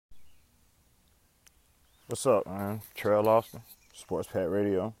What's up, man? Trail Austin, Sports Pet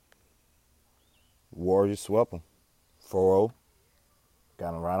Radio. Warriors swept them. 4-0.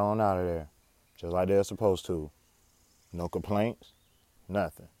 Got them right on out of there. Just like they're supposed to. No complaints.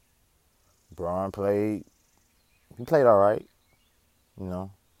 Nothing. Braun played. He played all right.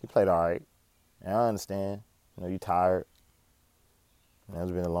 He played all right. And I understand. You tired. It's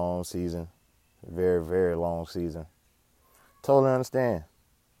been a long season. Very, very long season. Totally understand.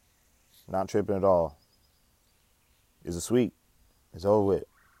 Not tripping at all. It's a sweep. It's over with.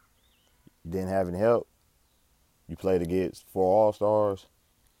 You didn't have any help. You played against 4 All-Stars.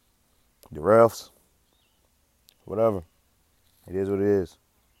 The refs. Whatever. It is what it is.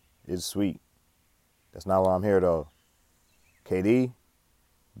 It's sweet. That's not why I'm here, though. KD,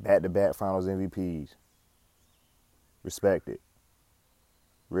 back-to-back Finals MVPs. Respect it.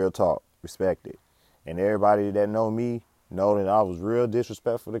 Real talk. Respect it. And everybody that know me know that I was real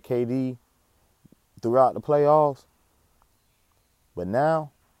disrespectful to KD throughout the playoffs. But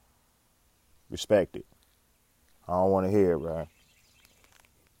now, respect it. I don't want to hear it, bro.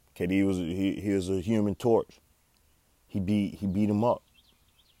 KD was a human torch. He beat him up.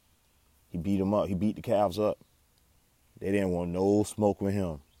 He beat him up. He beat the Cavs up. They didn't want no smoke with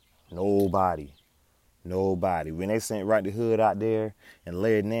him. Nobody. When they sent Right the Hood out there and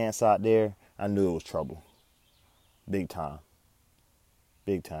Larry Nance out there, I knew it was trouble. Big time.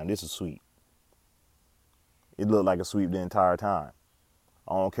 This is sweep. It looked like a sweep the entire time.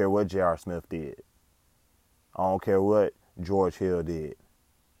 I don't care what J.R. Smith did. I don't care what George Hill did.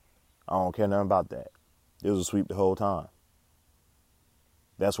 I don't care nothing about that. It was a sweep the whole time.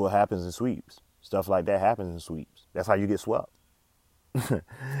 That's what happens in sweeps. Stuff like that happens in sweeps. That's how you get swept.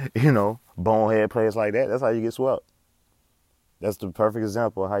 Bonehead players like that, that's how you get swept. That's the perfect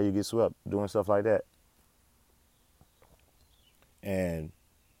example of how you get swept, doing stuff like that. And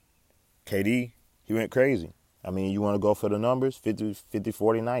KD, he went crazy. I mean, you want to go for the numbers, 50,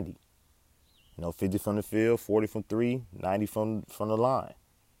 40, 90. 50 from the field, 40 from 3, 90 from the line.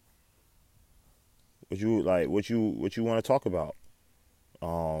 What you want to talk about?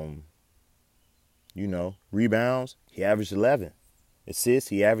 Rebounds, he averaged 11. Assists,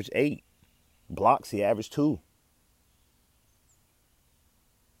 he averaged 8. Blocks, he averaged 2.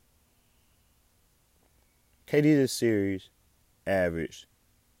 KD this series averaged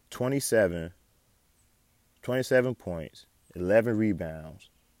 27 points, 11 rebounds,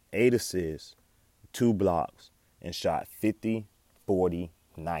 8 assists, 2 blocks, and shot 50, 40,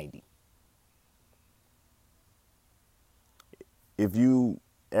 90. If you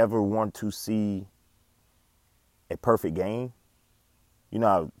ever want to see a perfect game, you know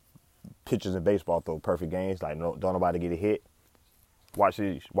how pitchers in baseball throw perfect games, like don't nobody get a hit. Watch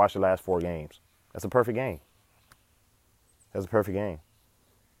the last 4 games. That's a perfect game.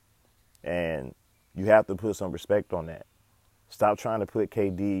 And you have to put some respect on that. Stop trying to put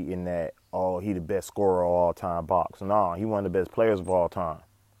KD in that, he the best scorer of all time box. No, he one of the best players of all time.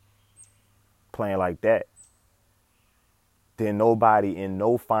 Playing like that. Then nobody in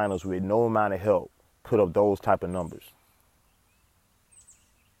no finals with no amount of help put up those type of numbers.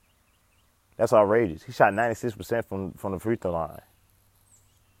 That's outrageous. He shot 96% from the free throw line.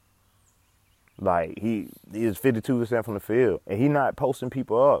 Like, he is 52% from the field. And he not posting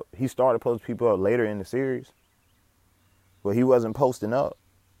people up. He started posting people up later in the series. But he wasn't posting up.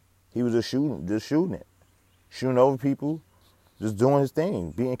 He was just shooting it. Shooting over people, just doing his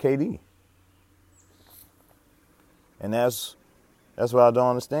thing, being KD. And that's what I don't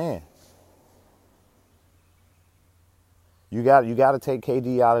understand. You got to take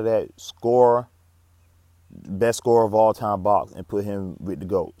KD out of that best scorer of all time box and put him with the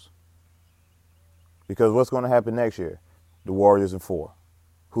GOATs. Because what's going to happen next year? The Warriors in 4.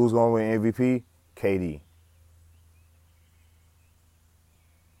 Who's going to win MVP? KD.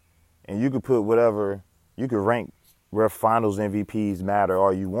 And you could put whatever, you could rank where finals MVPs matter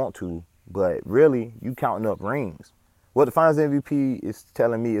all you want to, but really, you counting up rings. What the finals MVP is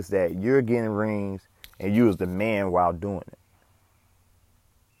telling me is that you're getting rings and you was the man while doing it.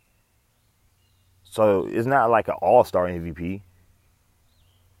 So it's not like an all-star MVP.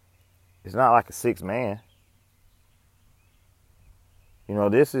 It's not like a 6-man.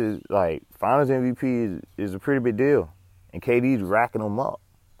 This is like finals MVP is a pretty big deal. And KD's racking them up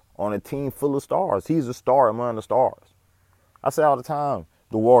on a team full of stars. He's a star among the stars. I say all the time,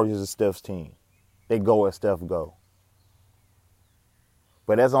 the Warriors is Steph's team. They go as Steph go.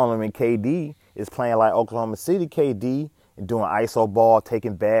 But that's only when KD is playing like Oklahoma City KD and doing iso ball,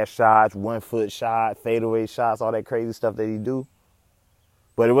 taking bad shots, 1-foot shot, fadeaway shots, all that crazy stuff that he do.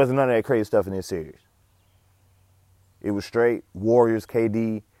 But it wasn't none of that crazy stuff in this series. It was straight Warriors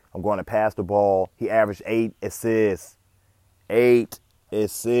KD I'm going to pass the ball. He averaged 8 assists. 8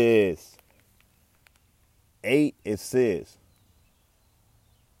 assists. 8 assists.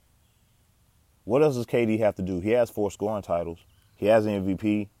 What else does KD have to do? He has 4 scoring titles. He has an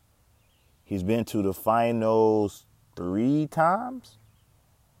MVP. He's been to the finals 3 times.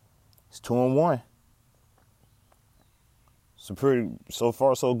 It's 2-1. So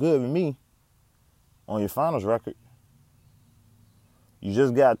far so good with me on your finals record. You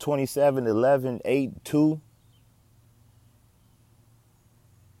just got 27, 11, 8, 2.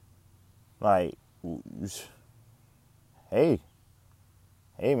 Like, hey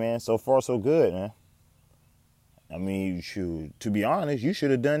man, so far so good, man. I mean, to be honest, you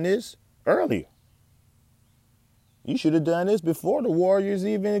should have done this earlier. You should have done this before the Warriors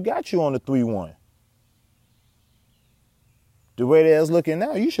even got you on the 3-1. The way that's looking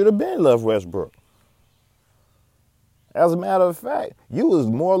now, you should have been left Westbrook. As a matter of fact, you was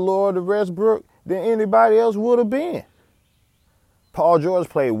more loyal to Westbrook than anybody else would have been. Paul George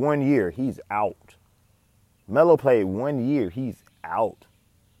played 1 year. He's out. Melo played 1 year. He's out.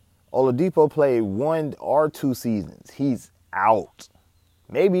 Oladipo played 1 or 2 seasons. He's out.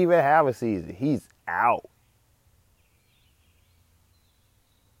 Maybe even half a season. He's out.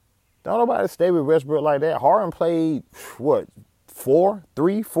 Don't nobody stay with Westbrook like that. Harden played, 4?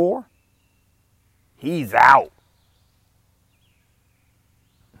 He's out.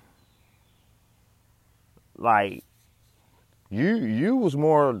 Like, you was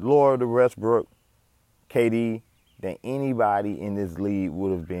more loyal to Westbrook, KD, than anybody in this league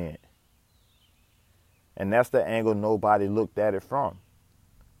would have been. And that's the angle nobody looked at it from.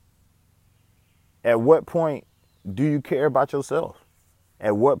 At what point do you care about yourself?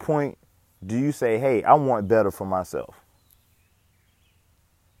 At what point do you say, hey, I want better for myself?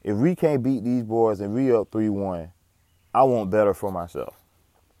 If we can't beat these boys and we up 3-1, I want better for myself.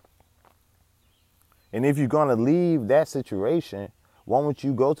 And if you're going to leave that situation, why don't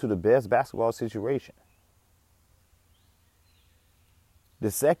you go to the best basketball situation?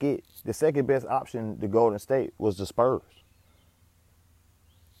 The second best option to Golden State was the Spurs.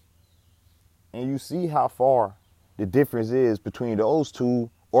 And you see how far the difference is between those two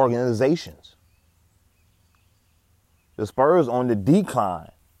organizations. The Spurs on the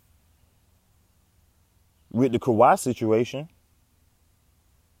decline with the Kawhi situation.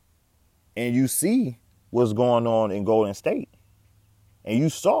 And you see what's going on in Golden State. And you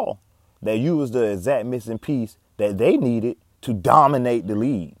saw that you was the exact missing piece that they needed to dominate the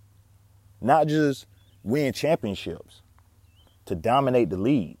league. Not just win championships, to dominate the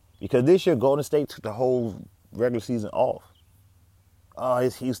league. Because this year, Golden State took the whole regular season off. Oh,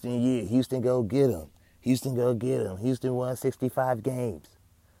 it's Houston year. Houston go get him. Houston go get him. Houston won 65 games.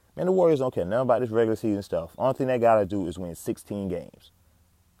 Man, the Warriors don't care nothing about this regular season stuff. Only thing they got to do is win 16 games.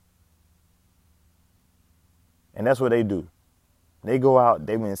 And that's what they do. They go out,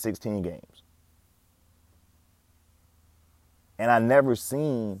 they win 16 games. And I never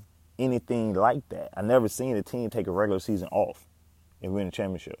seen anything like that. I never seen a team take a regular season off and win a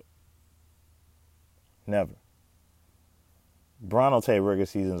championship. Never. Bron don't take regular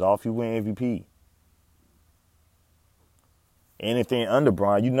seasons off. You win MVP. Anything under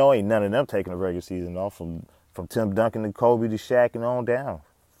Bron, you know ain't none of them taking a regular season off from Tim Duncan to Kobe to Shaq and on down.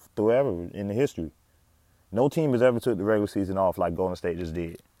 Through ever in the history. No team has ever took the regular season off like Golden State just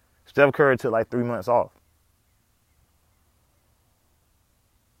did. Steph Curry took like 3 months off.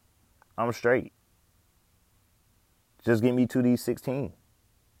 I'm straight. Just get me to these 16.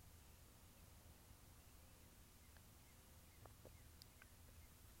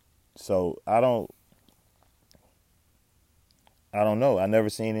 So I don't know. I never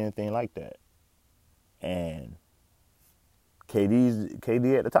seen anything like that. And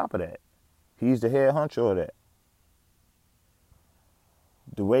KD at the top of that. He's the head honcho of that.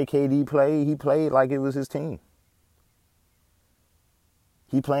 The way KD played, he played like it was his team.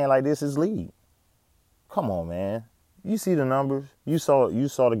 He playing like this is league. Come on, man. You see the numbers. You saw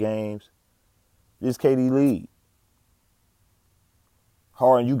the games. This KD league.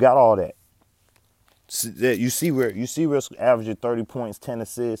 Harden, you got all that. You see where averaging 30 points, 10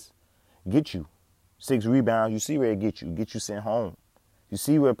 assists, get you. 6 rebounds, you see where it get you sent home. You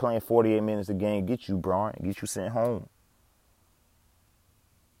see where playing 48 minutes a game get you, Bron, get you sent home.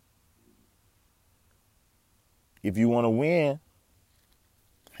 If you want to win,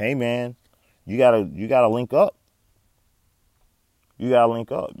 hey man, you gotta link up. You gotta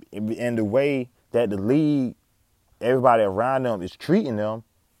link up. And the way that the league, everybody around them is treating them,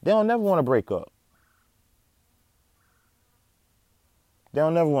 they don't never want to break up. They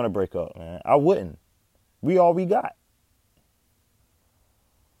don't never want to break up, man. I wouldn't. We all we got.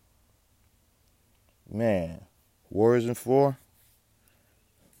 Man, Warriors in 4.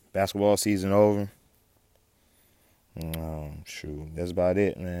 Basketball season over. Shoot, that's about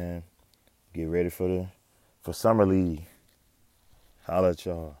it, man. Get ready for summer league. Holla at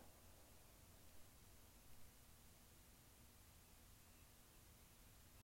y'all.